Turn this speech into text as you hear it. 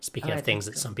Speaking of things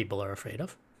that some people are afraid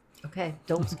of. Okay,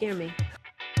 don't scare me.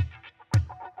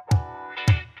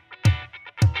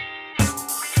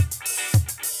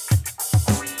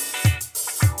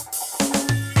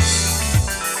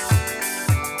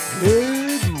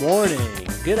 Good morning,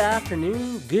 good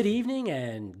afternoon, good evening,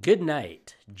 and good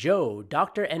night. Joe,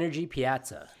 Dr. Energy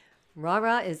Piazza.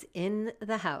 Rara is in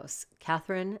the house.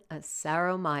 Catherine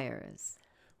Asaro Myers.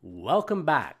 Welcome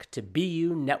back to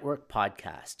BU Network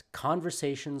Podcast,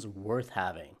 Conversations Worth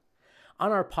Having.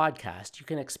 On our podcast, you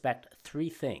can expect three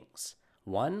things.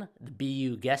 1, the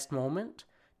BU guest moment.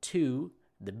 2,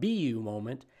 the BU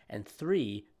moment. And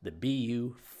 3, the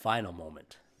BU final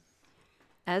moment.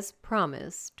 As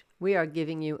promised, we are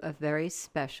giving you a very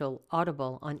special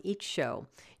audible on each show.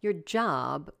 Your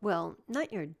job, well,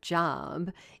 not your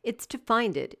job, it's to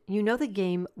find it. You know the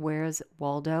game Where's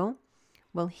Waldo?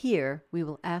 Well, here we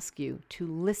will ask you to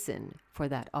listen for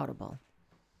that audible.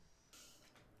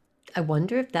 I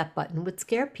wonder if that button would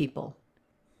scare people.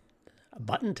 A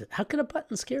button? How can a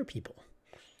button scare people?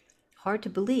 Hard to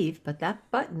believe, but that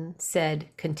button said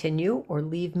continue or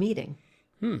leave meeting.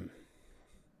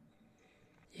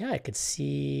 Yeah, I could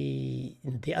see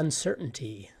the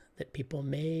uncertainty that people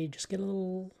may just get a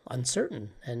little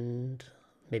uncertain and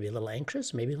maybe a little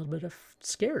anxious, maybe a little bit of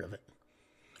scared of it.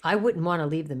 I wouldn't want to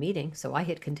leave the meeting, so I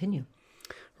hit continue.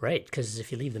 Right, because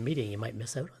if you leave the meeting, you might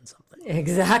miss out on something.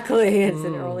 Exactly. It's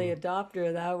an early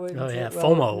adopter. That would. Oh, yeah,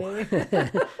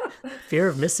 FOMO. Fear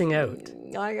of missing out.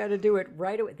 I got to do it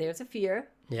right away. There's a fear.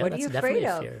 Yeah, What are that's you definitely afraid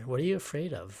a of? fear. What are you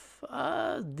afraid of?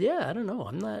 Yeah, I don't know.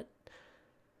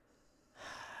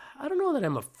 I don't know that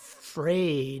I'm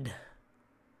afraid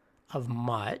of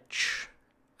much.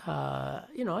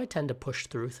 I tend to push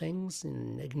through things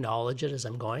and acknowledge it as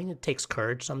I'm going. It takes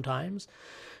courage sometimes.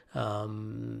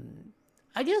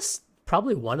 I guess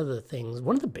probably one of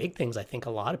the big things I think a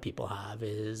lot of people have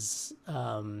is,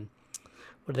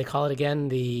 what do they call it again?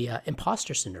 The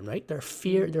imposter syndrome, right? They're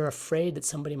afraid that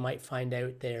somebody might find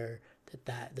out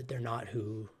that they're not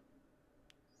who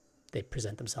they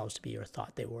present themselves to be or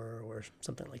thought they were or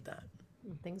something like that.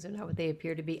 Things are not what they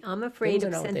appear to be. I'm afraid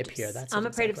of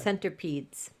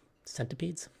centipedes.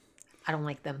 Centipedes? I don't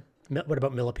like them. What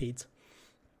about millipedes?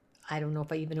 I don't know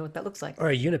if I even know what that looks like. Or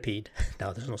a unipede?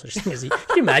 No, there's no such thing as. Can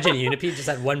you imagine a unipede just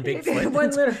had one big foot?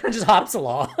 One little. It just hops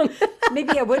along.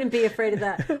 Maybe I wouldn't be afraid of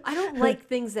that. I don't like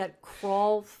things that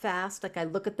crawl fast. Like I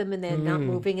look at them and they're not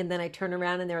moving, and then I turn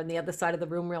around and they're on the other side of the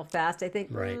room real fast. I think,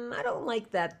 Right. I don't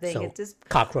like that thing. So, It's just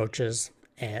cockroaches,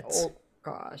 ants. oh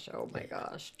gosh, oh my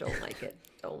gosh, don't like it,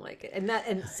 don't like it.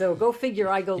 And so go figure.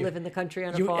 I go live in the country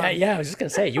on a farm. Yeah, I was just gonna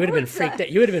say you would have been freaked out.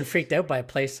 You would have been freaked out by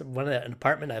an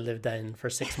apartment I lived in for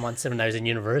 6 months when I was in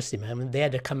university. Man, they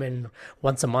had to come in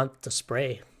once a month to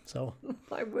spray. So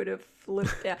I would have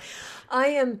flipped out. I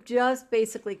am just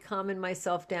basically calming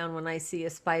myself down when I see a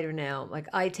spider now. Like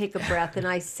I take a breath and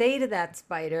I say to that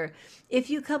spider, if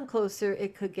you come closer,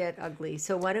 it could get ugly.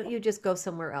 So why don't you just go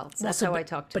somewhere else? That's how I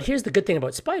talk to But it. here's the good thing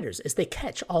about spiders is they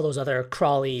catch all those other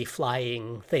crawly,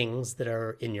 flying things that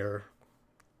are in your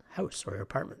house or your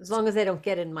apartment. As long as they don't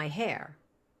get in my hair.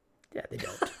 Yeah, they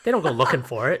don't. They don't go looking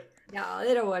for it. No,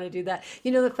 they don't want to do that.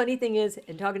 You know, the funny thing is,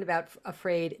 and talking about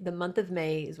afraid, the month of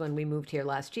May is when we moved here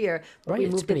last year. But Right, we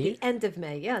it's moved been at a the year. end of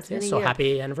May. Yeah, it's been a So year.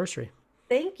 happy anniversary.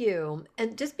 Thank you.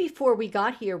 And just before we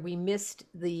got here, we missed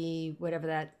the whatever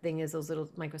that thing is, those little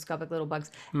microscopic little bugs.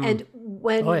 And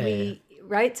when Oh, yeah.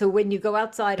 right, so when you go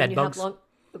outside Bed and you bugs? have long,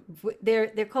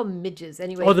 they're called midges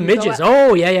anyway. Oh, the You go midges. out-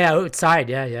 Oh, yeah, outside.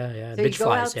 Yeah. So Midge you go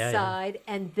flies. Yeah. outside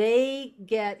and they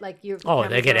get like your Oh,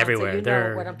 they cameras get are on, everywhere. So you They're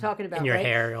know what I'm talking about, in your right?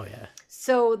 hair. Oh, yeah.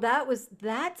 So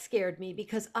that scared me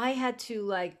because I had to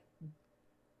like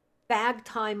bag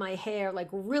tie my hair like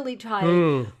really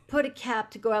tight, put a cap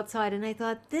to go outside, and I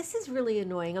thought this is really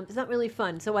annoying. It's not really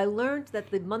fun. So I learned that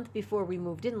the month before we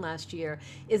moved in last year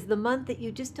is the month that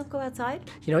you just don't go outside.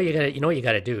 You know what you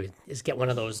gotta do is get one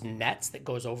of those nets that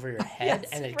goes over your head, Yes,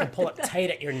 and then you can pull it tight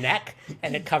at your neck,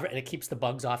 and it keeps the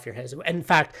bugs off your head. In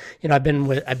fact, I've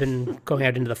been going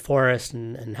out into the forest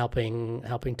and helping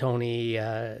Tony,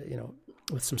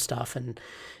 with some stuff, and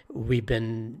we've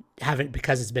been having,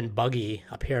 because it's been buggy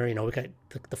up here. We got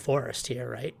the forest here,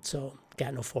 right? So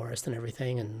Gatineau Forest and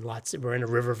everything, and we're in a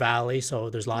river valley, so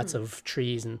there's lots of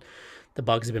trees, and the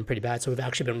bugs have been pretty bad. So we've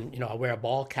actually been, I wear a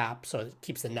ball cap so it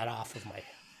keeps the net off of my,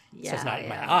 so it's not in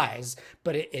my eyes,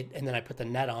 but and then I put the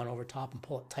net on over top and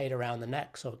pull it tight around the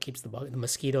neck so it keeps the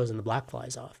mosquitoes and the black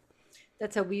flies off.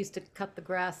 That's how we used to cut the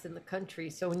grass in the country.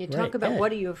 So when you talk Right. about Yeah.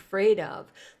 what are you afraid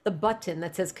of, the button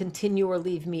that says continue or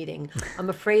leave meeting. I'm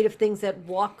afraid of things that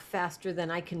walk faster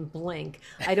than I can blink.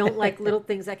 I don't like little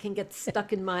things that can get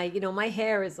stuck in my, my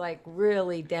hair is like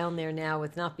really down there now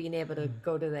with not being able to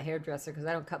go to the hairdresser because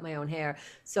I don't cut my own hair.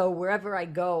 So wherever I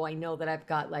go, I know that I've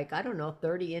got like, I don't know,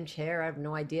 30-inch hair. I have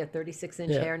no idea,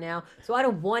 36-inch Yeah. hair now. So I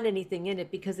don't want anything in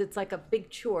it because it's like a big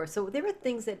chore. So there are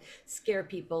things that scare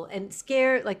people and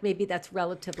scare, like maybe that's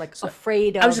relative, like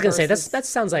afraid of. I was just gonna say versus, that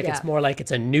sounds like it's yeah. more like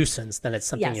it's a nuisance than it's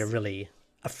something you're Yes. really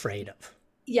afraid of.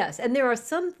 Yes, and there are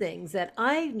some things that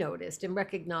I've noticed and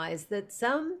recognized that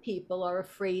some people are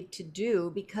afraid to do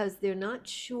because they're not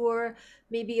sure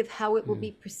maybe of how it will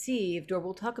be perceived. Or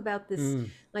we'll talk about this,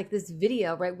 like this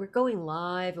video, right? We're going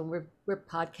live and we're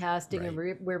podcasting and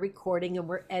Right. we're recording and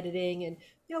we're editing and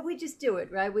we just do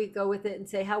it, right? We go with it and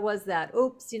say, how was that?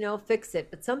 Oops, fix it.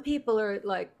 But some people are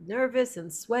like nervous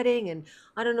and sweating and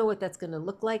I don't know what that's going to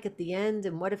look like at the end.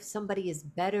 And what if somebody is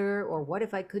better or what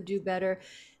if I could do better?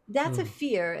 That's a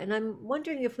fear, and I'm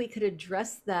wondering if we could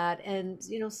address that and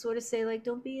sort of say like,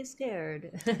 don't be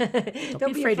scared. Don't be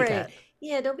Don't be afraid of afraid. cat.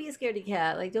 Yeah, don't be a scaredy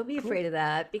cat. Like, don't be Cool. afraid of that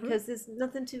All right. because there's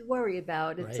nothing to worry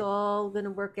about. It's Right. all going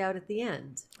to work out at the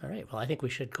end. All right. Well, I think we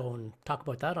should go and talk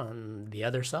about that on the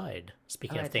other side.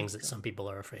 Speaking All of right, things let's that go. some people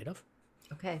are afraid of.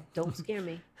 Okay, don't scare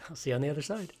me. I'll see you on the other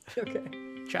side. Okay.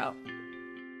 Ciao.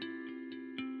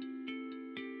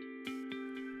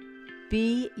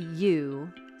 Be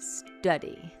you,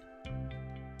 study.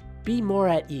 Be more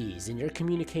at ease in your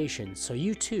communication so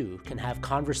you too can have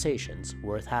conversations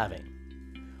worth having.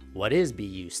 What is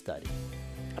BU Study?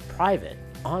 A private,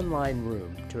 online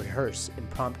room to rehearse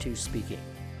impromptu speaking,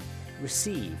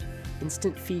 receive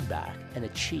instant feedback and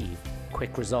achieve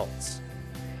quick results,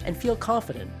 and feel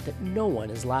confident that no one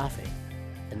is laughing,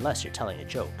 unless you're telling a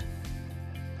joke.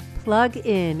 Plug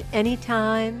in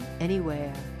anytime,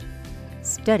 anywhere.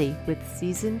 Study with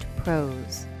seasoned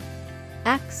pros.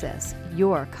 Access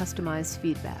your customized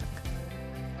feedback.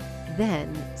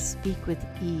 Then speak with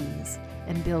ease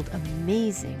and build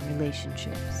amazing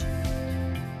relationships.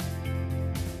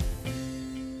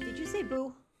 Did you say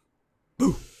boo?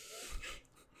 Boo!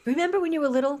 Remember when you were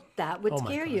little? That would Oh my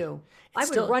scare God. you. I would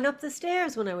still- run up the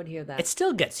stairs when I would hear that. It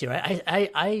still gets you, right?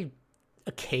 I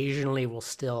occasionally will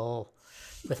still,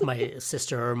 with my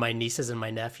sister or my nieces and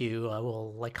my nephew, I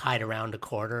will like hide around a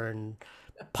corner and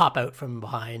pop out from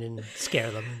behind and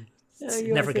scare them. It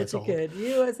never gets old. kid.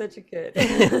 You are such a kid.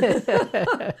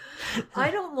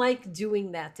 I don't like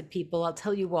doing that to people. I'll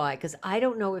tell you why. Because I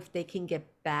don't know if they can get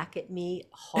back at me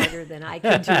harder than I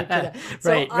can do it to them. So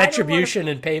Right, I don't wanna- retribution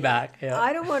and payback. Yeah.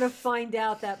 I don't want to find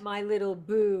out that my little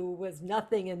boo was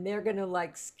nothing, and they're gonna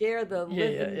like scare the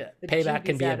living Payback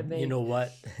can be out a, of me. you know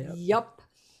what? Yeah. Yup.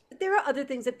 But there are other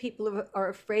things that people are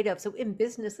afraid of. So in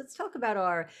business, let's talk about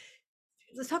our.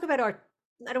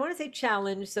 I don't want to say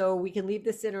challenge, so we can leave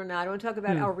this in or not. I want to talk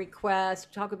about our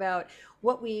request, talk about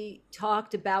what we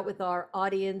talked about with our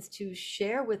audience to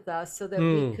share with us so that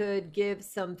we could give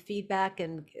some feedback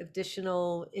and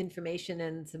additional information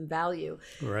and some value.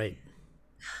 Right.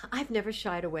 I've never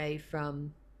shied away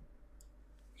from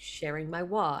sharing my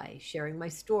why, sharing my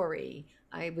story.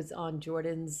 I was on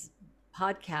Jordan's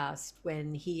podcast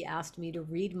when he asked me to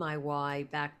read my why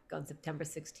back on September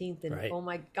 16th. And Right. oh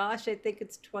my gosh, I think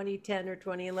it's 2010 or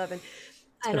 2011.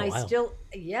 And been a I while. still,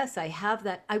 yes, I have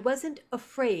that. I wasn't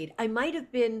afraid. I might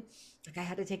have been, like, I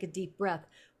had to take a deep breath,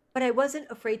 but I wasn't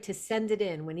afraid to send it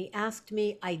in. When he asked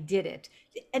me, I did it.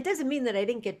 It doesn't mean that I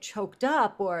didn't get choked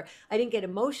up or I didn't get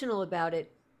emotional about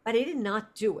it, but I did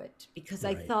not do it because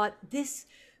I Right. thought this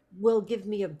will give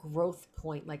me a growth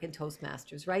point, like in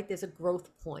Toastmasters, right? There's a growth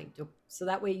point. So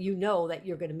that way you know that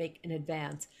you're going to make an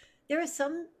advance. There are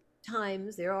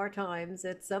times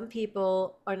that some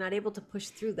people are not able to push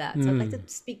through that. So I'd like to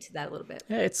speak to that a little bit.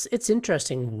 Yeah, it's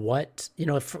interesting what,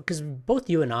 because both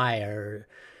you and I are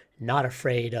not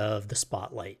afraid of the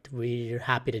spotlight. We're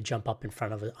happy to jump up in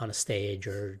front of it on a stage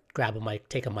or grab a mic,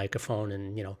 take a microphone,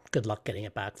 and good luck getting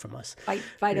it back from us.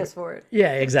 Fight us for it.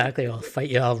 Yeah, exactly. I'll fight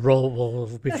you. I'll roll.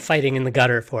 We'll be fighting in the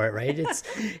gutter for it, right?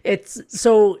 It's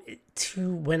so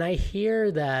when I hear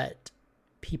that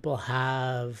people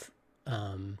have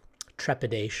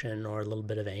trepidation or a little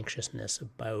bit of anxiousness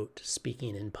about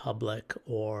speaking in public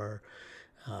or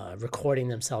recording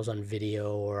themselves on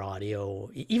video or audio,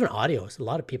 even audio. A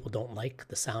lot of people don't like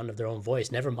the sound of their own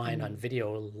voice, never mind on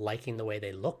video liking the way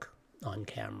they look on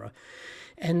camera.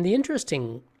 And the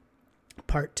interesting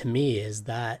part to me is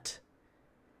that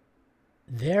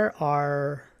there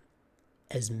are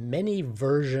as many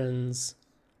versions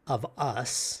of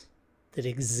us that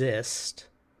exist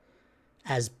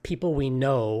as people we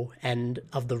know and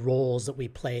of the roles that we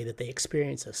play that they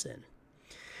experience us in,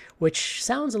 which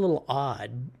sounds a little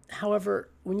odd. However,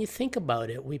 when you think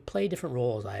about it, we play different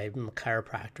roles. I'm a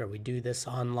chiropractor. We do this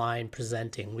online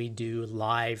presenting. We do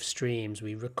live streams.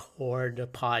 We record a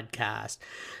podcast.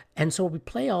 And so we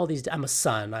play all these. I'm a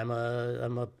son. I'm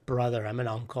a brother. I'm an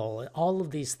uncle. All of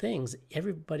these things.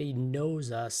 Everybody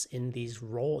knows us in these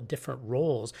different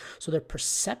roles. So their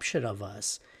perception of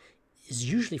us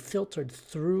is usually filtered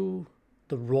through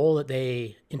the role that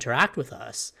they interact with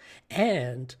us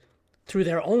and through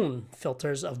their own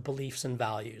filters of beliefs and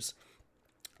values.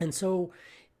 And so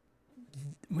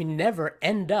we never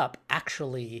end up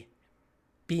actually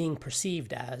being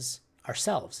perceived as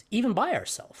ourselves, even by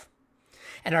ourselves.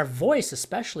 And our voice,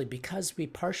 especially because we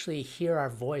partially hear our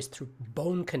voice through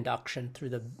bone conduction, through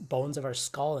the bones of our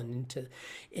skull and into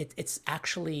it, it's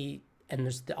actually, and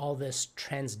there's all this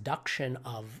transduction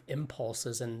of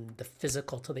impulses and the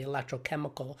physical to the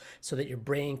electrochemical so that your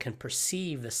brain can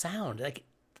perceive the sound. Like,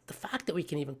 the fact that we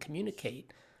can even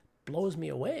communicate blows me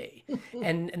away.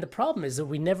 and the problem is that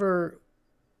we never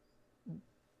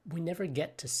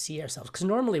get to see ourselves, because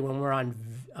normally when we're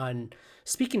on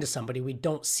speaking to somebody, we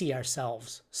don't see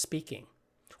ourselves speaking.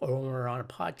 Or when we're on a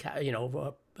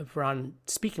podcast, if we're on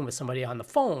speaking with somebody on the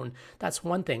phone, that's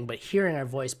one thing, but hearing our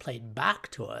voice played back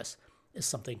to us is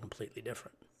something completely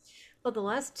different. Well, the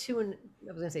last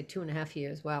 2.5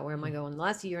 years. Wow, where am I going? The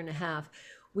last year and a half,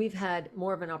 we've had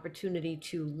more of an opportunity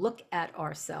to look at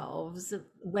ourselves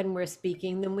when we're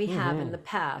speaking than we have in the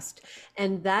past.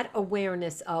 And that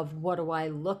awareness of what do I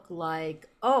look like?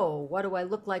 Oh, what do I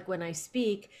look like when I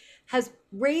speak? Has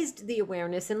raised the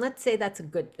awareness. And let's say that's a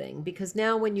good thing, because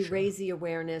now when you raise the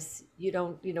awareness, you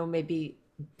don't, maybe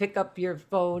pick up your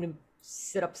phone and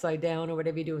sit upside down or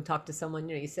whatever you do and talk to someone.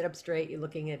 You sit up straight, you're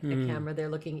looking at the camera, they're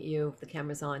looking at you, if the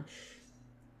camera's on.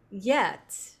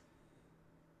 Yet,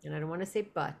 and I don't want to say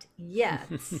but, yet,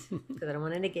 because I don't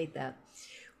want to negate that.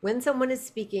 When someone is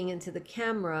speaking into the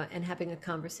camera and having a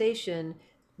conversation,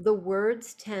 the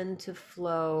words tend to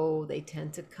flow, they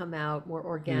tend to come out more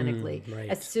organically. Right.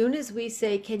 As soon as we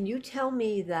say, can you tell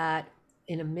me that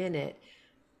in a minute,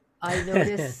 I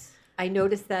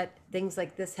notice that things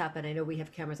like this happen. I know we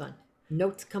have cameras on.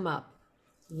 Notes come up,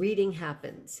 reading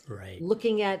happens. Right.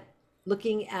 Looking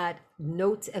at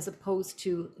notes as opposed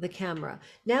to the camera.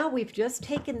 Now we've just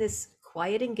taken this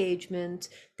quiet engagement,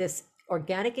 this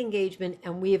organic engagement,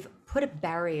 and we've put a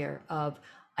barrier of,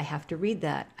 I have to read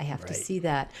that, I have to see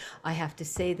that, I have to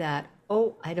say that,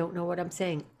 oh, I don't know what I'm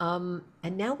saying. And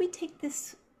now we take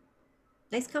this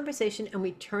nice conversation and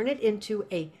we turn it into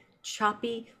a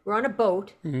choppy, we're on a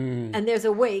boat and there's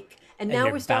a wake, and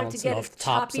now we're starting to get a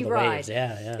choppy ride.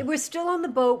 Yeah. We're still on the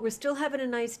boat, we're still having a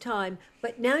nice time,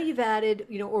 but now you've added,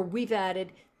 or we've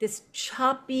added this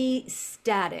choppy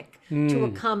static to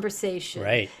a conversation.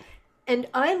 Right. And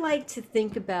I like to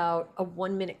think about a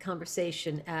 1-minute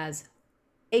conversation as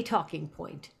a talking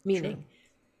point, meaning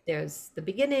there's the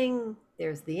beginning,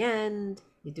 there's the end,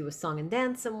 you do a song and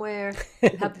dance somewhere,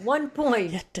 you have one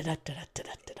point.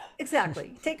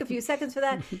 Exactly. Take a few seconds for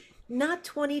that. Not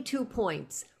 22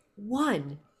 points.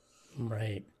 1.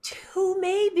 Right. 2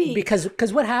 maybe.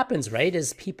 Because what happens, right,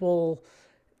 is people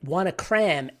want to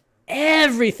cram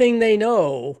everything they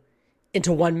know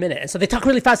into 1 minute. And so they talk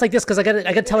really fast like this because I got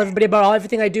to tell everybody about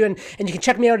everything I do, and you can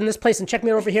check me out in this place and check me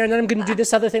out over here, and then I'm going to do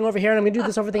this other thing over here, and I'm going to do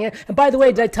this over there. And by the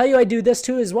way, did I tell you I do this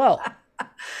too as well?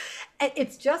 And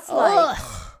it's just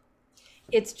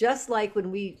like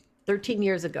when we 13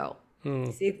 years ago.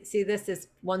 See this is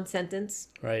one sentence.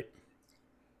 Right.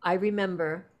 I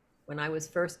remember when I was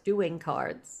first doing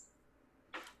cards,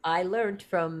 I learned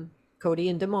from Cody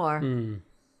and Damar,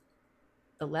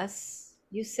 the less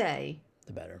you say,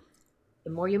 the better.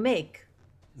 The more you make.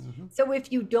 So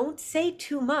if you don't say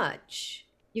too much,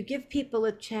 you give people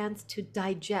a chance to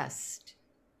digest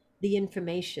the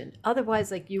information.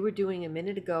 Otherwise, like you were doing a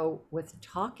minute ago with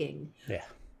talking,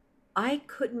 I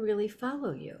couldn't really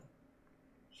follow you.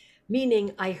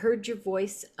 Meaning I heard your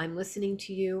voice, I'm listening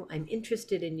to you, I'm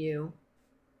interested in you,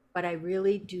 but I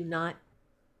really do not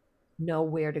know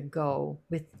where to go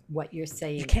with what you're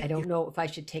saying. I don't know if I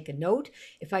should take a note,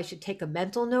 if I should take a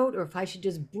mental note, or if I should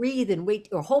just breathe and wait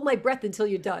or hold my breath until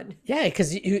you're done. Yeah,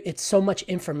 because it's so much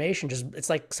information. It's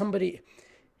like somebody,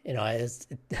 I'm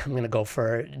going to go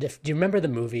for, do you remember the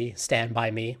movie Stand By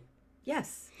Me?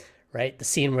 Yes. Right? The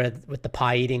scene with the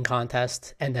pie eating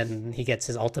contest, and then he gets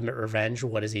his ultimate revenge.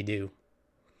 What does he do?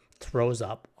 Throws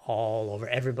up all over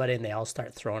everybody, and they all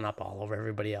start throwing up all over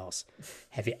everybody else.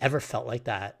 Have you ever felt like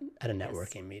that at a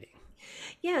networking meeting?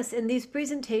 Yes, and these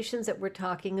presentations that we're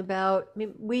talking about, I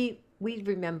mean, we we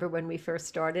remember when we first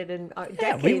started and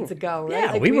Yeah, decades ago, right?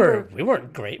 yeah, Like we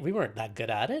weren't great. We weren't that good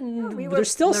at it, we and were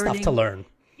there's still stuff to learning. learn.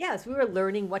 Yes, we were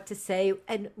learning what to say,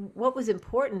 and what was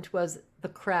important was the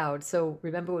crowd. So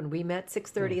remember when we met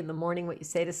 6:30 in the morning, what you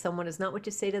say to someone is not what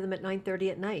you say to them at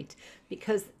 9:30 at night,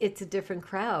 because it's a different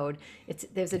crowd.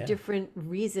 There's a Yeah. different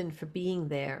reason for being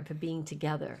there, for being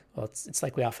together Well, it's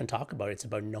like we often talk about. It's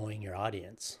about knowing your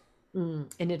audience.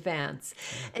 in advance.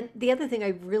 And the other thing I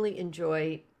really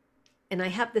enjoy, and I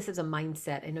have this as a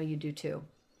mindset, I know you do too.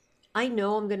 I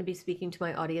know I'm going to be speaking to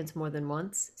my audience more than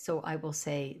once, so I will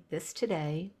say this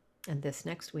today and this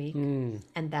next week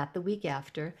and that the week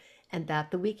after and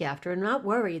that the week after. I'm not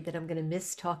worried that I'm going to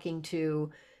miss talking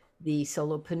to the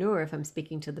solopreneur if I'm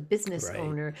speaking to the business Right.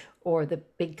 owner or the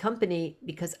big company,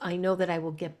 because I know that I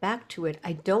will get back to it.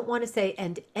 I don't want to say,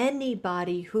 and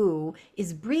anybody who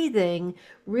is breathing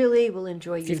really will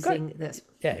enjoy you've got- using this.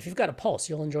 Yeah, if you've got a pulse,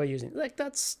 you'll enjoy using it. Like,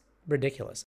 that's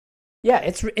ridiculous. Yeah,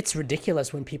 it's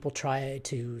ridiculous when people try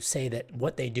to say that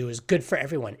what they do is good for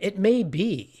everyone. It may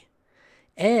be.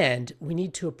 And we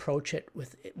need to approach it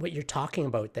with what you're talking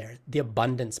about there, the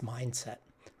abundance mindset,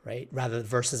 right? Rather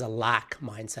versus a lack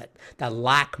mindset. That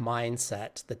lack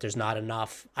mindset that there's not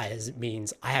enough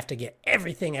means I have to get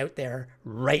everything out there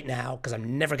right now because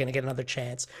I'm never going to get another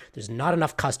chance. There's not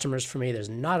enough customers for me. There's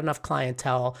not enough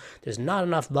clientele. There's not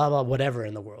enough blah, blah, whatever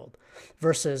in the world.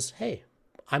 Versus, hey,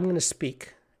 I'm going to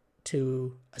speak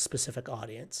to a specific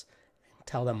audience.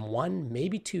 Tell them one,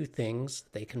 maybe two things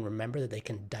they can remember, that they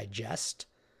can digest,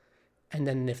 and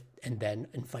then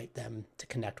invite them to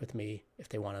connect with me if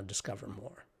they want to discover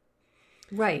more.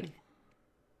 Right.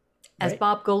 As Right.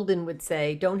 Bob Golden would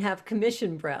say, don't have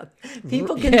commission breath.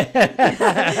 People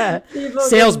can people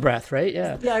Sales can- breath, right?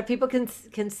 Yeah. yeah, people can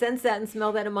sense that and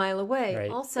smell that a mile away.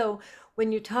 Right. Also,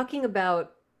 when you're talking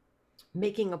about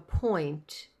making a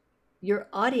point, your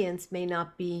audience may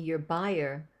not be your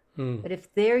buyer, but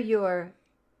if they're your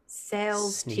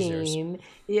sales Sneezers. team,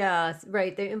 yeah,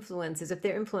 right, they're influencers. If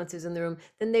they're influencers in the room,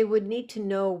 then they would need to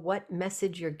know what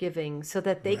message you're giving so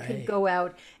that they could Right. go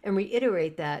out and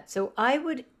reiterate that. So I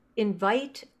would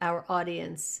invite our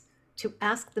audience to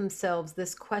ask themselves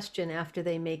this question after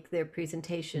they make their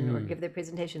presentation or give their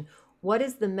presentation. What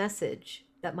is the message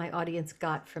that my audience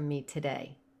got from me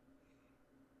today?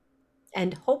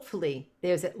 And hopefully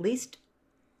there's at least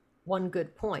one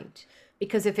good point,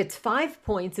 because if it's 5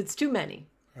 points, it's too many.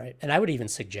 Right. And I would even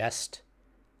suggest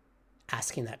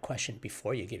asking that question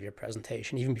before you give your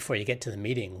presentation, even before you get to the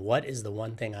meeting. What is the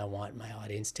one thing I want my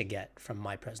audience to get from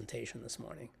my presentation this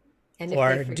morning? And if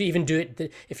Or they do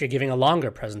it if you're giving a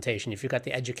longer presentation, if you've got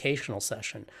the educational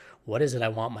session, what is it I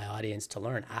want my audience to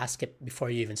learn? Ask it before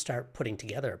you even start putting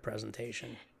together a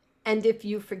presentation. And if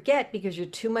you forget because you're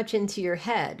too much into your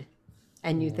head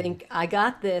and you think, I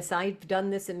got this, I've done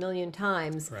this a million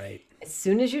times, Right. as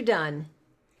soon as you're done,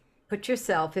 put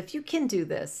yourself, if you can do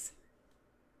this,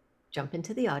 jump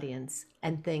into the audience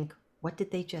and think, what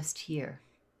did they just hear?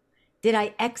 Did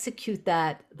I execute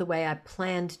that the way I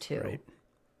planned to? Right.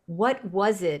 What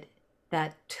was it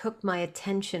that took my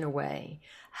attention away?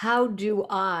 How do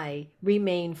I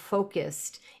remain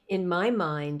focused in my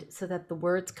mind so that the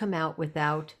words come out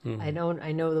without, I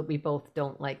know that we both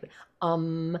don't like,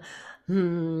 and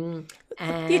The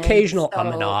occasional so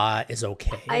and ah is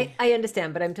okay. I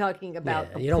understand, but I'm talking about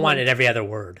Yeah, the you don't want point. it every other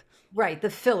word. Right, the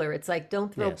filler. It's like,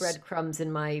 don't throw Yes. breadcrumbs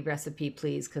in my recipe,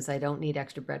 please, because I don't need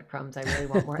extra breadcrumbs. I really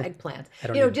want more eggplant. I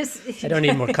don't You know, need- just I don't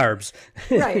need more carbs.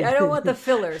 right. I don't want the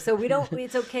filler. So we don't.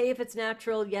 It's okay if it's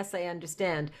natural. Yes, I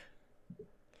understand.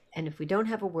 And if we don't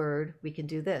have a word, we can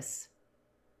do this.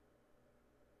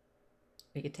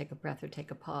 We could take a breath or take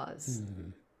a pause.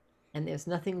 And there's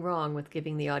nothing wrong with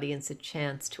giving the audience a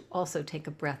chance to also take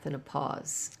a breath and a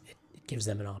pause. It gives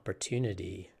them an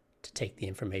opportunity to take the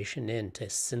information in, to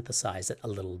synthesize it a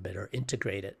little bit or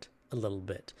integrate it a little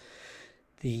bit.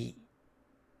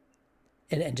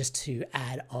 And just to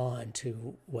add on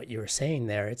to what you were saying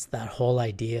there, it's that whole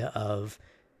idea of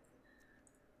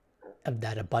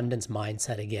that abundance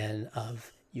mindset again,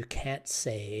 of you can't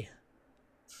say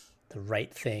the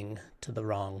right thing to the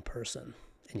wrong person,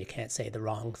 and you can't say the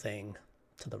wrong thing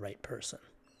to the right person,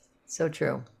 So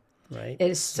true. right? It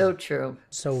is so true.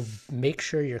 So make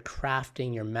sure you're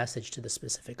crafting your message to the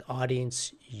specific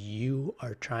audience you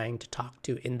are trying to talk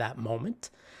to in that moment,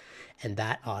 and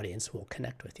that audience will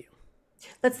connect with you.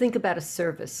 Let's think about a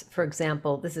service. For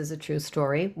example, this is a true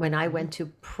story. When I went to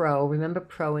Pro, remember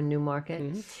Pro in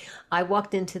Newmarket? I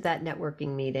walked into that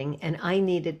networking meeting and I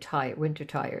needed winter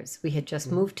tires. We had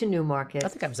just moved to Newmarket. I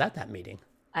think I was at that meeting.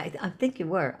 I think you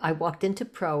were. I walked into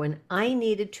Pro and I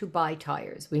needed to buy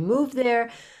tires. We moved there.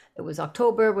 It was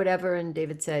October, whatever. And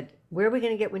David said, where are we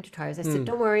going to get winter tires? I said,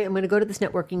 don't worry, I'm going to go to this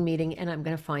networking meeting and I'm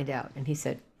going to find out. And he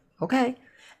said, okay.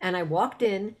 And I walked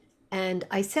in and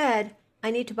I said, I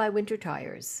need to buy winter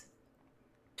tires.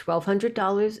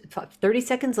 $1,200, 30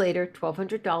 seconds later,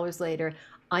 $1,200 later,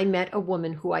 I met a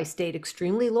woman who I stayed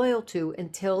extremely loyal to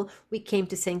until we came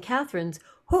to St. Catharines,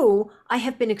 who I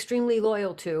have been extremely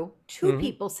loyal to. Two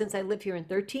people since I live here in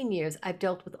 13 years. I've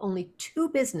dealt with only two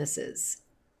businesses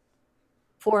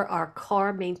for our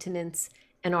car maintenance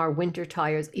and our winter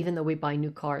tires, even though we buy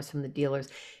new cars from the dealers.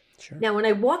 Sure. Now, when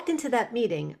I walked into that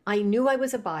meeting, I knew I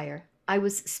was a buyer. I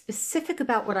was specific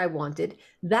about what I wanted.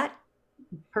 That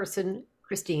person,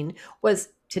 Christine, was,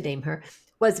 to name her,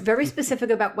 was very specific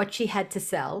about what she had to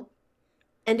sell.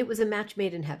 And it was a match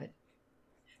made in heaven.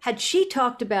 Had she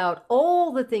talked about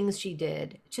all the things she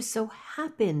did, it just so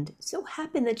happened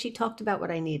that she talked about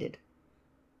what I needed.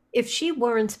 If she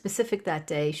weren't specific that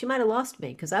day, she might have lost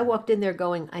me because I walked in there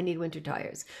going, I need winter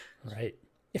tires. Right.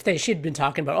 If she'd been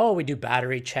talking about, oh, we do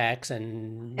battery checks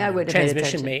and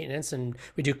transmission maintenance and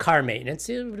we do car maintenance,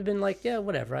 it would have been like, yeah,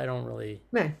 whatever. I don't really.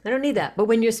 Right. I don't need that. But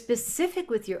when you're specific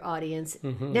with your audience,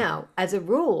 now, as a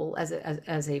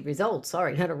result,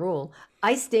 sorry, not a rule,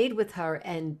 I stayed with her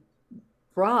and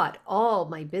brought all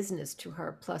my business to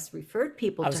her, plus referred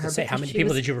people to her. I was going to say, how many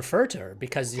people did you refer to her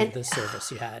because of the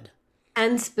service you had?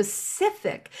 And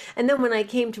specific. And then when I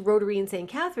came to Rotary in St.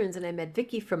 Catharines and I met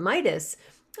Vicki from Midas,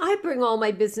 I bring all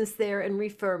my business there and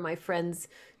refer my friends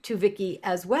to Vicki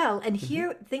as well. And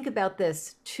here, think about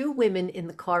this, 2 women in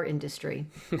the car industry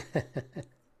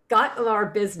got our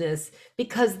business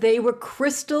because they were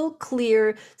crystal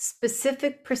clear,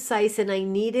 specific, precise, and I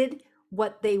needed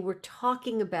what they were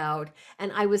talking about,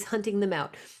 and I was hunting them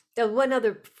out. Now, one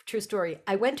other true story.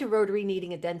 I went to Rotary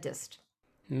needing a dentist.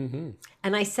 And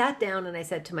I sat down and I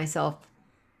said to myself,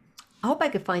 I hope I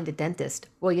could find a dentist.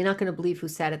 Well, you're not going to believe who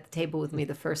sat at the table with me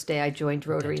the first day I joined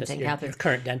Rotary in St. Catharines. Your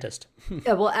current dentist.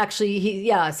 Well, actually,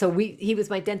 he was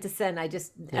my dentist then.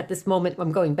 At this moment,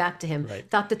 I'm going back to him, right.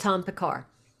 Dr. Tom Picard.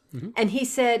 And he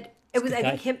said, it was,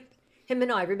 I think him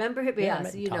and I, remember him? Yeah,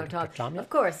 so you Tom, know Tom. yeah. Of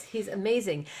course, he's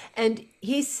amazing. And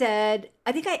he said,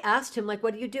 I think I asked him, like,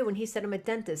 what do you do? And he said, I'm a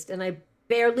dentist. And I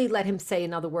barely let him say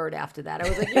another word after that. I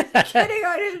was like, you're kidding,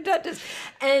 I didn't a dentist.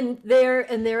 And there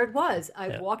it was.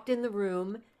 I walked in the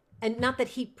room, and not that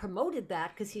he promoted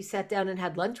that, because he sat down and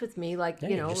had lunch with me, like,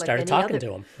 just started talking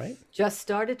to him, right? Just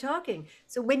started talking.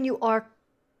 So when you are,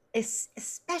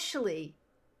 especially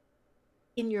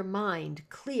in your mind,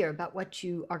 clear about what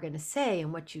you are going to say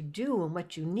and what you do and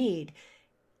what you need,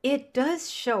 it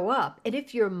does show up. And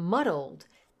if you're muddled,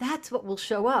 that's what will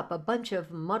show up, a bunch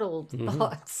of muddled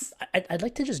thoughts. I'd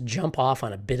like to just jump off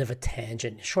on a bit of a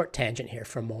tangent, short tangent here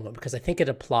for a moment, because I think it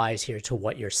applies here to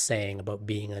what you're saying about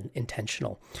being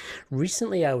intentional.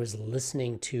 Recently, I was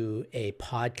listening to a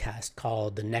podcast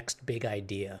called The Next Big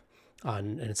Idea,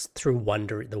 and it's through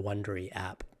Wondery, the Wondery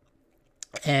app.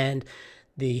 And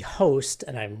the host,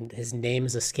 and his name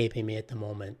is escaping me at the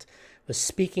moment, was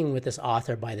speaking with this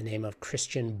author by the name of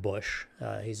Christian Busch.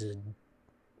 He's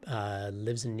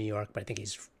lives in New York, but I think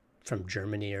he's from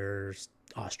Germany or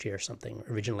Austria or something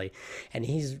originally. And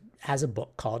he has a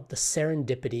book called The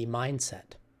Serendipity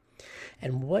Mindset.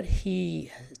 And what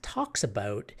he talks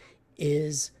about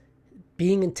is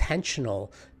being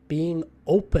intentional, being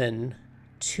open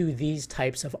to these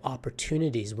types of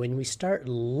opportunities. When we start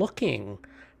looking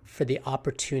for the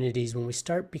opportunities, when we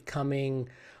start becoming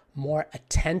more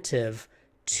attentive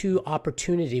to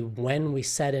opportunity, when we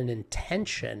set an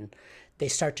intention, they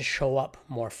start to show up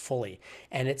more fully.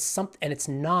 And it's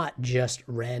not just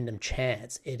random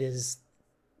chance. It is,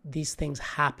 these things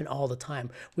happen all the time.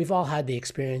 We've all had the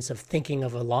experience of thinking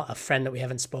of a friend that we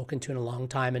haven't spoken to in a long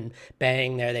time, and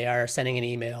bang, there they are, sending an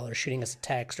email or shooting us a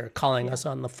text or calling us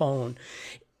on the phone.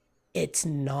 It's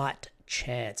not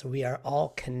chance. We are all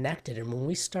connected. And when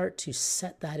we start to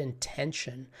set that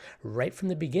intention right from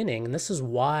the beginning, and this is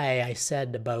why I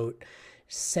said about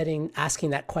asking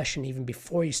that question even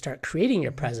before you start creating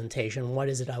your presentation, what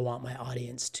is it I want my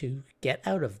audience to get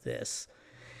out of this?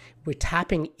 We're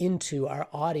tapping into our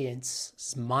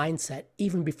audience's mindset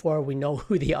even before we know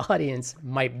who the audience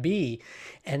might be.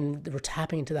 And we're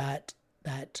tapping into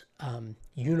that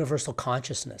universal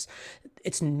consciousness.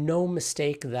 It's no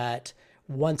mistake that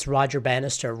once Roger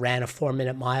Bannister ran a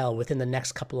 4-minute mile, within the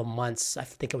next couple of months, I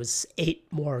think it was 8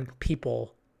 more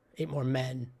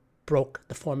men broke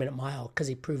the 4-minute mile because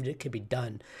he proved it could be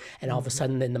done. And all of a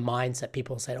sudden in the mindset,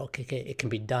 people said, okay, it can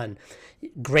be done.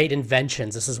 Great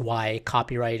inventions. This is why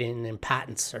copywriting and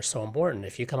patents are so important.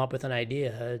 If you come up with an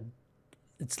idea,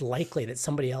 it's likely that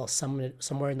somebody else,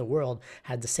 somewhere in the world,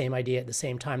 had the same idea at the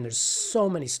same time. There's so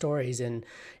many stories in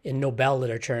Nobel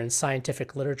literature and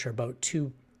scientific literature about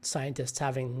two scientists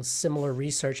having similar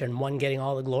research and one getting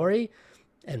all the glory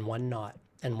and one not,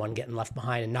 and one getting left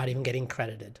behind and not even getting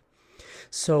credited.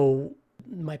 So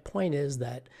my point is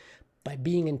that by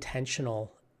being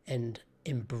intentional and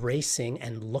embracing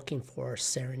and looking for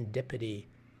serendipity,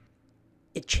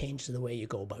 it changes the way you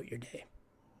go about your day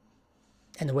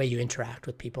and the way you interact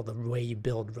with people, the way you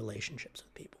build relationships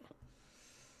with people.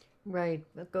 Right.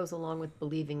 That goes along with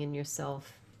believing in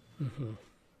yourself.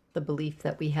 The belief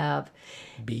that we have.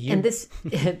 Be you. And this,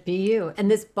 be you.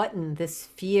 And this button, this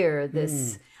fear,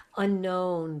 this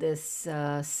unknown, this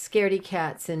scaredy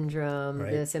cat syndrome,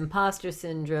 Right. this imposter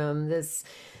syndrome, this,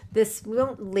 we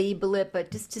won't label it,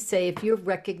 but just to say, if you're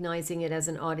recognizing it as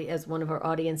as one of our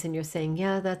audience, and you're saying,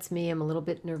 yeah, that's me, I'm a little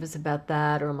bit nervous about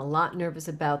that, or I'm a lot nervous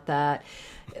about that.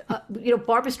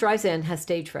 Barbra Streisand has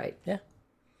stage fright. Yeah.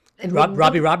 And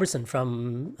Robbie Robertson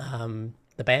from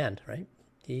the band, right?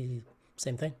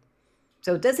 Same thing.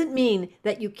 So it doesn't mean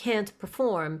that you can't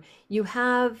perform. You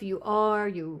are,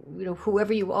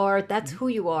 whoever you are, that's who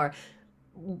you are.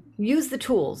 Use the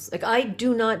tools. Like, I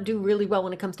do not do really well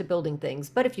when it comes to building things,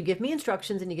 but if you give me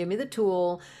instructions and you give me the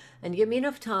tool and you give me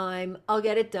enough time, I'll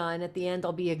get it done. At the end,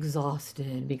 I'll be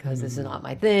exhausted because this is not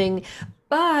my thing,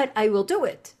 but I will do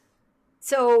it.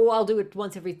 So I'll do it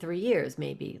once every 3 years,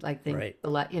 maybe. Right.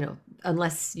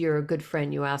 Unless you're a good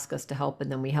friend, you ask us to help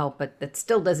and then we help. But that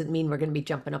still doesn't mean we're going to be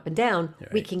jumping up and down.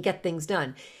 Right. We can get things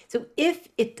done. So if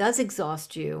it does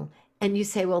exhaust you and you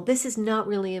say, well, this is not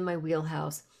really in my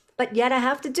wheelhouse, but yet I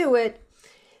have to do it,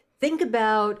 think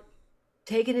about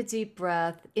taking a deep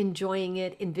breath, enjoying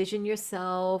it, envision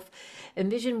yourself,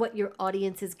 envision what your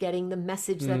audience is getting, the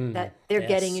message that they're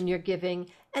getting and you're giving,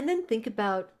 and then think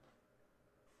about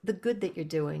the good that you're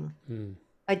doing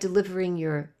by delivering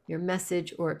your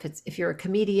message. Or if you're a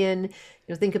comedian,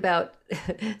 think about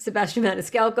Sebastian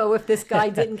Maniscalco. If this guy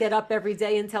didn't get up every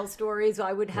day and tell stories,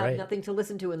 I would have Right. nothing to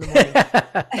listen to in the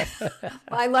morning.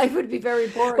 My life would be very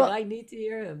boring. Well, I need to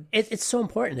hear him. It's so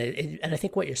important. And I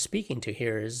think what you're speaking to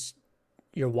here is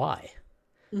your why.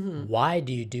 Why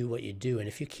do you do what you do? And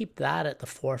if you keep that at the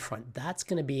forefront, that's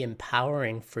going to be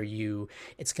empowering for you.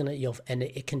 And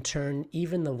it can turn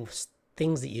even the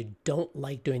things that you don't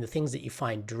like doing, the things that you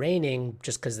find draining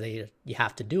just because you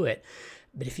have to do it.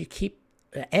 But if you keep,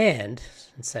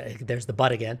 there's the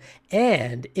but again,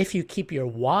 and if you keep your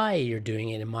why you're doing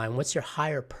it in mind, what's your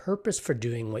higher purpose for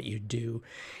doing what you do,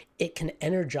 it can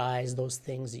energize those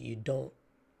things that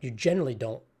you generally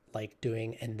don't like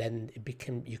doing, and then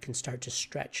you can start to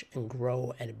stretch and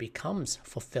grow, and it becomes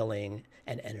fulfilling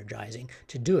and energizing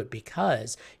to do it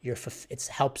because it's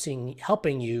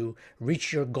helping you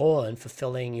reach your goal and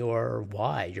fulfilling your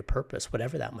why, your purpose,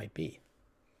 whatever that might be.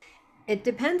 It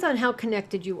depends on how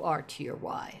connected you are to your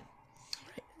why.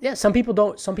 Yeah, some people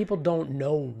don't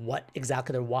know what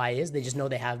exactly their why is. They just know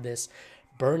they have this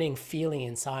burning feeling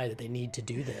inside that they need to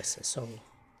do this. So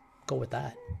go with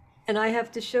that. And I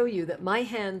have to show you that my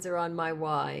hands are on my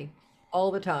why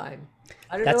all the time.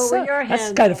 I don't know where your hands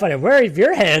That's kind of funny. Where have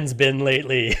your hands been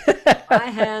lately? My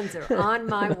hands are on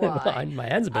my why. My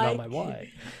hands have been on my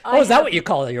why. Is that what you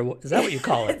call it? Is that what you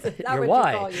call it? Your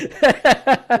why.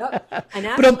 Yep. And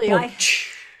actually,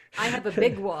 I have a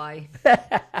big why.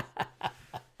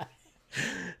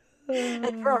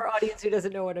 And for our audience who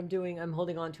doesn't know what I'm doing, I'm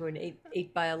holding on to an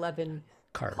 8 by 11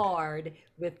 card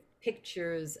with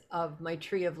pictures of my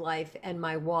tree of life and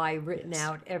my why written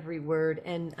out, every word.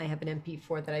 And I have an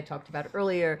MP4 that I talked about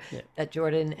earlier that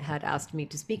Jordan had asked me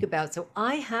to speak about. So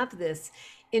I have this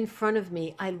in front of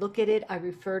me. I look at it, I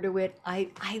refer to it,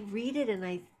 I read it, and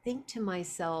I think to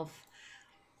myself,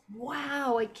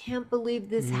 wow, I can't believe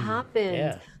this happened.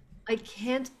 Yeah. I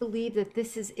can't believe that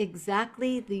this is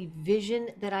exactly the vision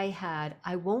that I had.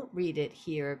 I won't read it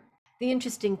here. The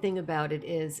interesting thing about it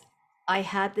is I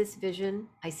had this vision.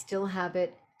 I still have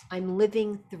it. I'm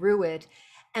living through it.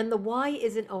 And the why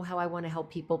isn't, how I want to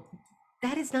help people.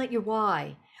 That is not your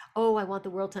why. I want the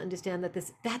world to understand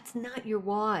that's not your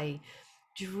why.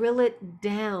 Drill it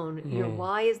down. Your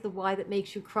why is the why that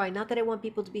makes you cry. Not that I want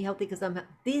people to be healthy because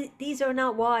these are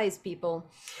not whys, people.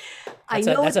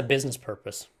 That's a business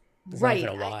purpose. It's right.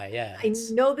 Not even a why. I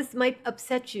know this might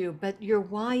upset you, but your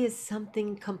why is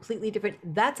something completely different.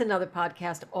 That's another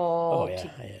podcast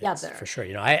together. For sure.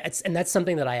 And that's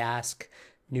something that I ask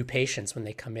new patients when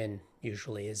they come in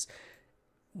usually is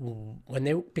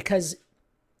because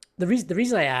the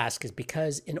reason I ask is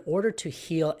because in order to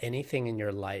heal anything in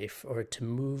your life or to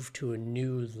move to a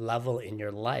new level in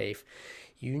your life,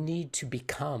 you need to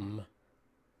become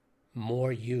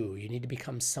more you. You need to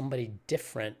become somebody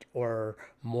different, or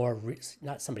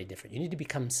not somebody different. You need to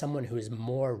become someone who is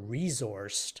more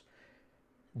resourced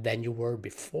than you were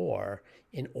before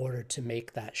in order to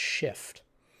make that shift.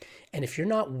 And if you're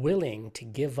not willing to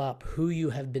give up who you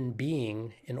have been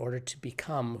being in order to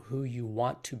become who you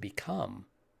want to become,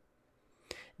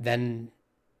 then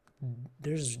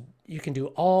you can do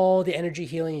all the energy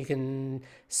healing. You can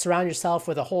surround yourself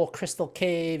with a whole crystal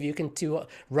cave. You can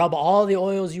rub all the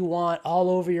oils you want all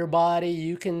over your body.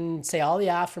 You can say all the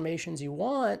affirmations you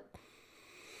want.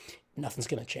 Nothing's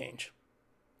going to change.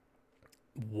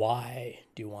 Why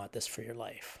do you want this for your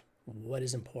life? What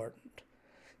is important?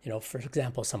 For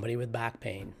example, somebody with back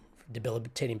pain,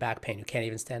 debilitating back pain, who can't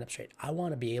even stand up straight. I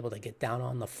want to be able to get down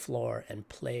on the floor and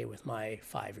play with my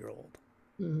 5-year-old.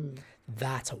 Mm-hmm.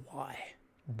 That's a why.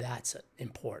 That's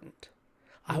important.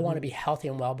 Mm-hmm. I want to be healthy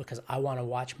and well because I want to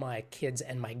watch my kids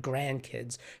and my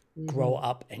grandkids grow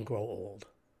up and grow old.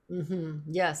 Mm-hmm.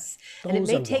 Yes. Those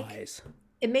and whys.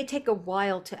 It may take a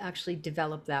while to actually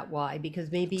develop that why,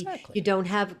 because maybe you don't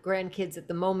have grandkids at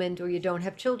the moment, or you don't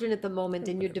have children at the moment,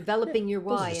 and you're developing your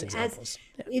why.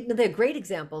 And they're great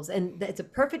examples, and it's a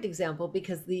perfect example,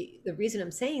 because the reason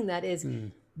I'm saying that is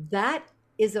that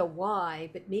is a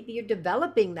why, but maybe you're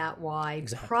developing that why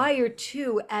prior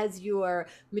to, as you're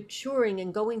maturing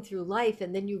and going through life,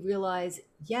 and then you realize,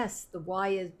 yes, the why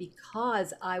is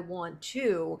because I want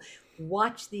to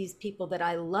watch these people that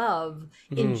I love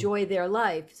enjoy their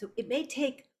life. So it may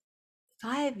take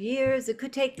 5 years. It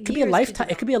could take. It could be a lifetime.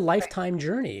 It could be a lifetime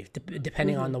journey,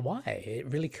 depending on the why. It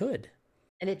really could.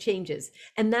 And it changes,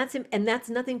 and that's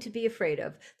nothing to be afraid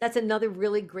of. That's another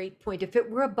really great point. If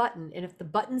it were a button, and if the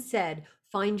button said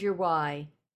 "Find your why,"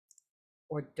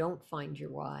 or "Don't find your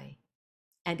why,"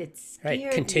 and it's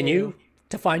continue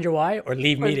to find your why, or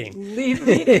leave meeting.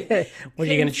 What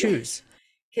are you going to choose?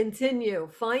 Continue,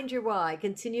 find your why,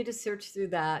 continue to search through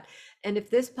that. And if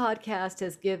this podcast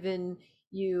has given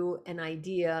you an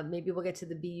idea, maybe we'll get to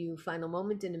the BU final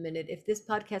moment in a minute. If this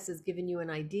podcast has given you an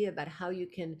idea about how you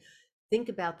can think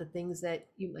about the things that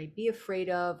you might be afraid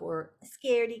of, or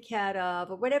scaredy cat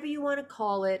of, or whatever you want to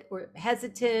call it, or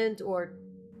hesitant, or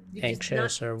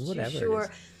anxious, or whatever it is.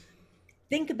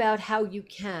 Think about how you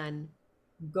can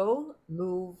go,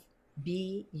 move,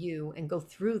 be you, and go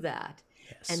through that.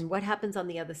 Yes. And what happens on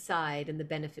the other side, and the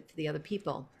benefit for the other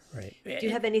people. Right. Do you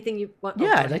have anything you want?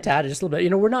 Yeah, I'd like to add just a little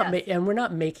bit. We're not we're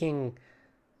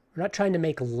not trying to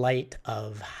make light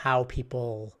of how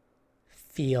people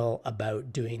feel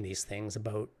about doing these things,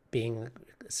 about being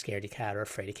a scaredy cat or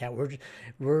afraid cat.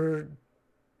 We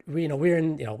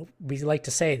like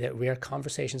to say that we are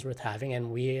conversations worth having,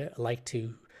 and we like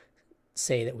to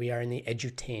say that we are in the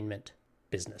edutainment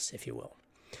business, if you will.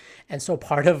 And so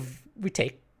we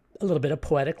take a little bit of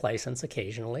poetic license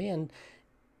occasionally. And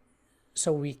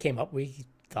so we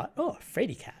thought,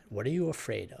 afraid cat. What are you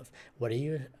afraid of? What are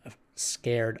you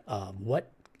scared of?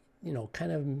 What,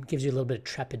 kind of gives you a little bit of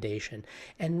trepidation.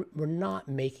 And we're not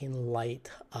making light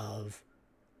of,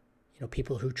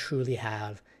 people who truly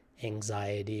have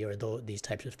anxiety, or these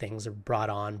types of things are brought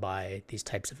on by these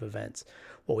types of events.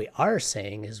 What we are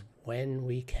saying is, when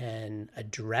we can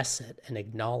address it and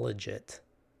acknowledge it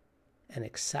and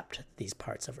accept these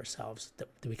parts of ourselves, that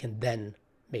we can then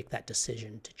make that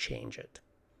decision to change it.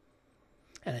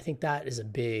 And I think that is a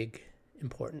big,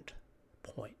 important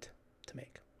point to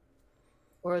make.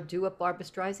 Or do what Barbra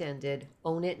Streisand did,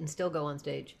 own it and still go on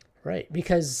stage. Right,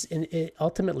 because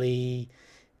ultimately,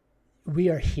 we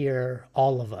are here,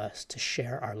 all of us, to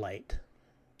share our light,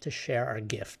 to share our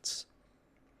gifts.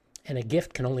 And a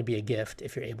gift can only be a gift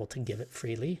if you're able to give it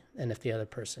freely, and if the other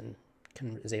person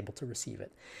is able to receive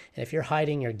it. And if you're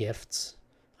hiding your gifts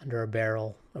under a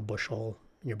barrel, a bushel,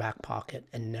 in your back pocket,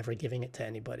 and never giving it to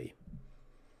anybody,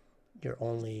 you're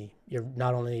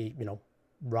not only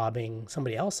robbing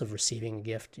somebody else of receiving a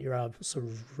gift, you're also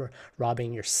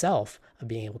robbing yourself of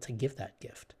being able to give that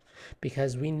gift.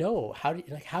 Because we know,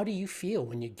 how do you feel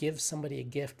when you give somebody a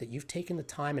gift that you've taken the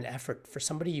time and effort for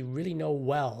somebody you really know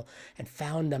well, and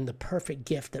found them the perfect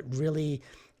gift that really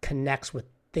connects with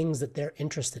things that they're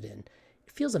interested in?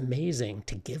 It feels amazing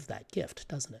to give that gift,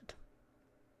 doesn't it?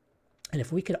 And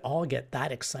if we could all get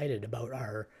that excited about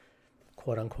our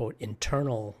quote unquote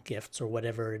internal gifts, or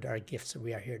whatever our gifts that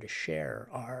we are here to share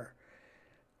are,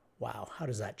 wow, how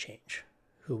does that change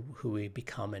who we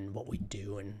become, and what we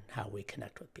do, and how we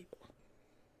connect with people?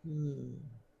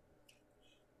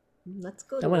 Let's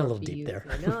go to I went a little deep there.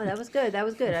 No, that was good. That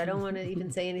was good. I don't want to even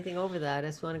say anything over that. I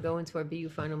just want to go into our BU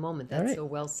final moment. That's right. So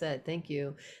well said. Thank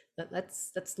you.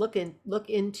 Let's look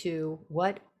into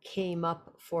what came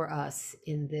up for us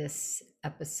in this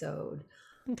episode.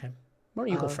 Okay. Why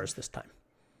don't you go first this time?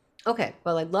 Okay.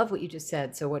 Well, I love what you just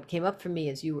said. So what came up for me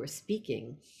as you were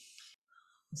speaking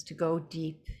was to go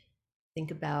deep,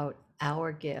 think about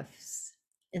our gifts,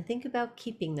 and think about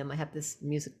keeping them. I have this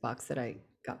music box that I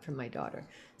got from my daughter.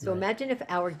 So imagine if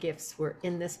our gifts were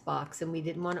in this box and we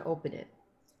didn't want to open it.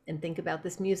 And think about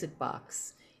this music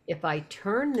box. If I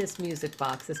turn this music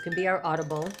box, this can be our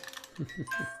audible.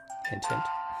 Hint, hint.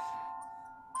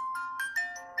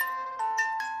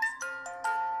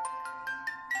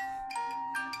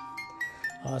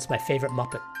 Oh, it's my favorite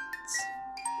Muppets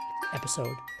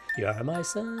episode. You are my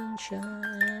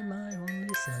sunshine, my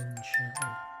only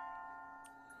sunshine.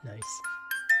 Nice.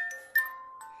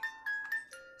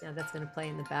 Yeah, that's going to play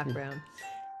in the background.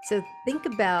 So think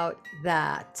about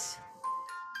that.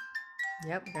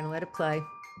 Yep, we're going to let it play.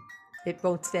 It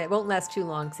won't stay. It won't last too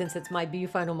long since it's my BU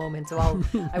final moment. So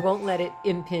I won't let it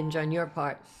impinge on your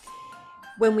part.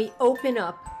 When we open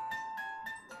up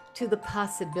to the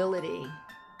possibility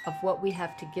of what we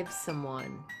have to give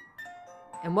someone,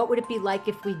 and what would it be like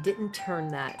if we didn't turn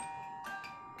that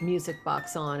music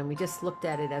box on and we just looked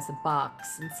at it as a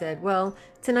box and said, well,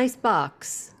 it's a nice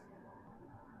box,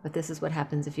 but this is what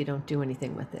happens if you don't do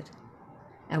anything with it.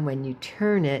 And when you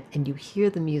turn it and you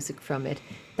hear the music from it,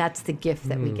 that's the gift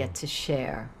that we get to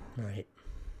share. Right.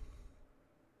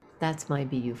 That's my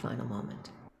BU final moment.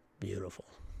 Beautiful.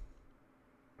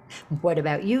 What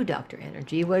about you, Dr.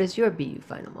 Energy? What is your BU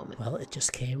final moment? Well, it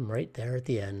just came right there at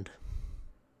the end.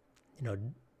 You know,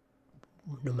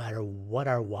 no matter what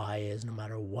our why is, no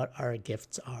matter what our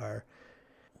gifts are,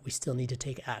 we still need to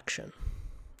take action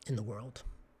in the world.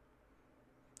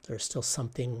 There's still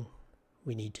something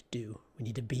we need to do. We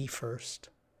need to be first,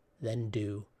 then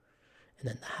do, and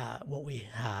then what we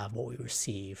have, what we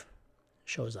receive,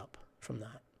 shows up from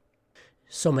that.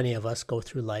 So many of us go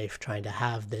through life trying to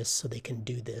have this so they can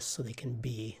do this, so they can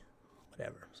be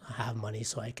whatever. So I have money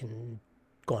so I can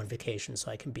go on vacation,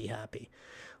 so I can be happy.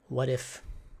 What if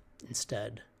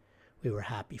instead we were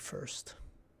happy first,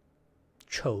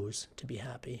 chose to be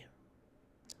happy?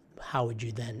 How would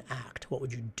you then act? What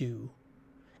would you do?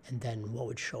 And then what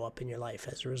would show up in your life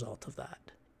as a result of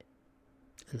that?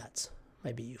 And that's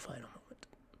my BU final moment.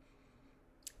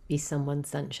 Be someone's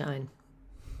sunshine.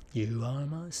 You are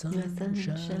my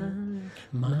sunshine,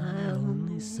 my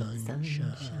only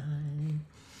sunshine.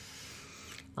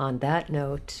 On that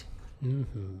note,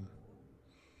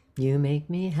 you make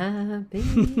me happy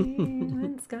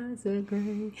when skies are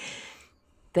gray.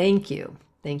 Thank you.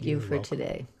 Thank you for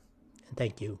today. And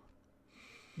thank you.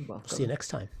 You're welcome. See you next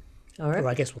time. All right. Or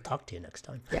I guess we'll talk to you next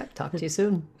time. Yeah, talk to you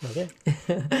soon. Okay.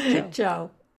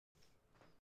 Ciao.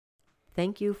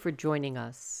 Thank you for joining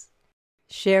us.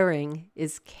 Sharing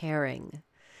is caring.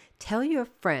 Tell your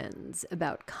friends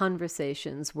about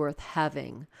conversations worth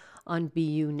having on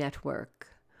BU Network.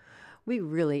 We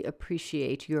really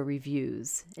appreciate your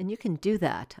reviews, and you can do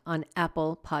that on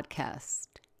Apple Podcast.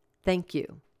 Thank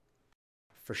you.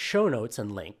 For show notes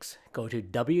and links, go to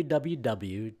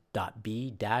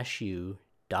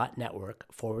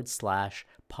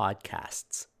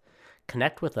www.b-u.network/podcasts.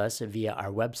 Connect with us via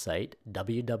our website,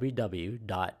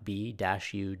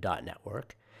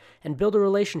 www.b-u.network, and build a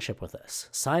relationship with us.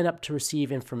 Sign up to receive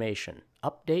information,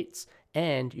 updates,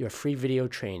 and your free video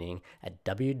training at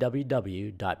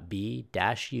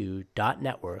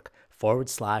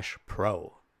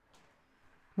www.b-u.network/pro.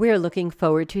 We're looking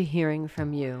forward to hearing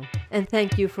from you, and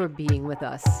thank you for being with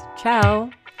us. Ciao.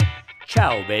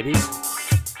 Ciao, babies.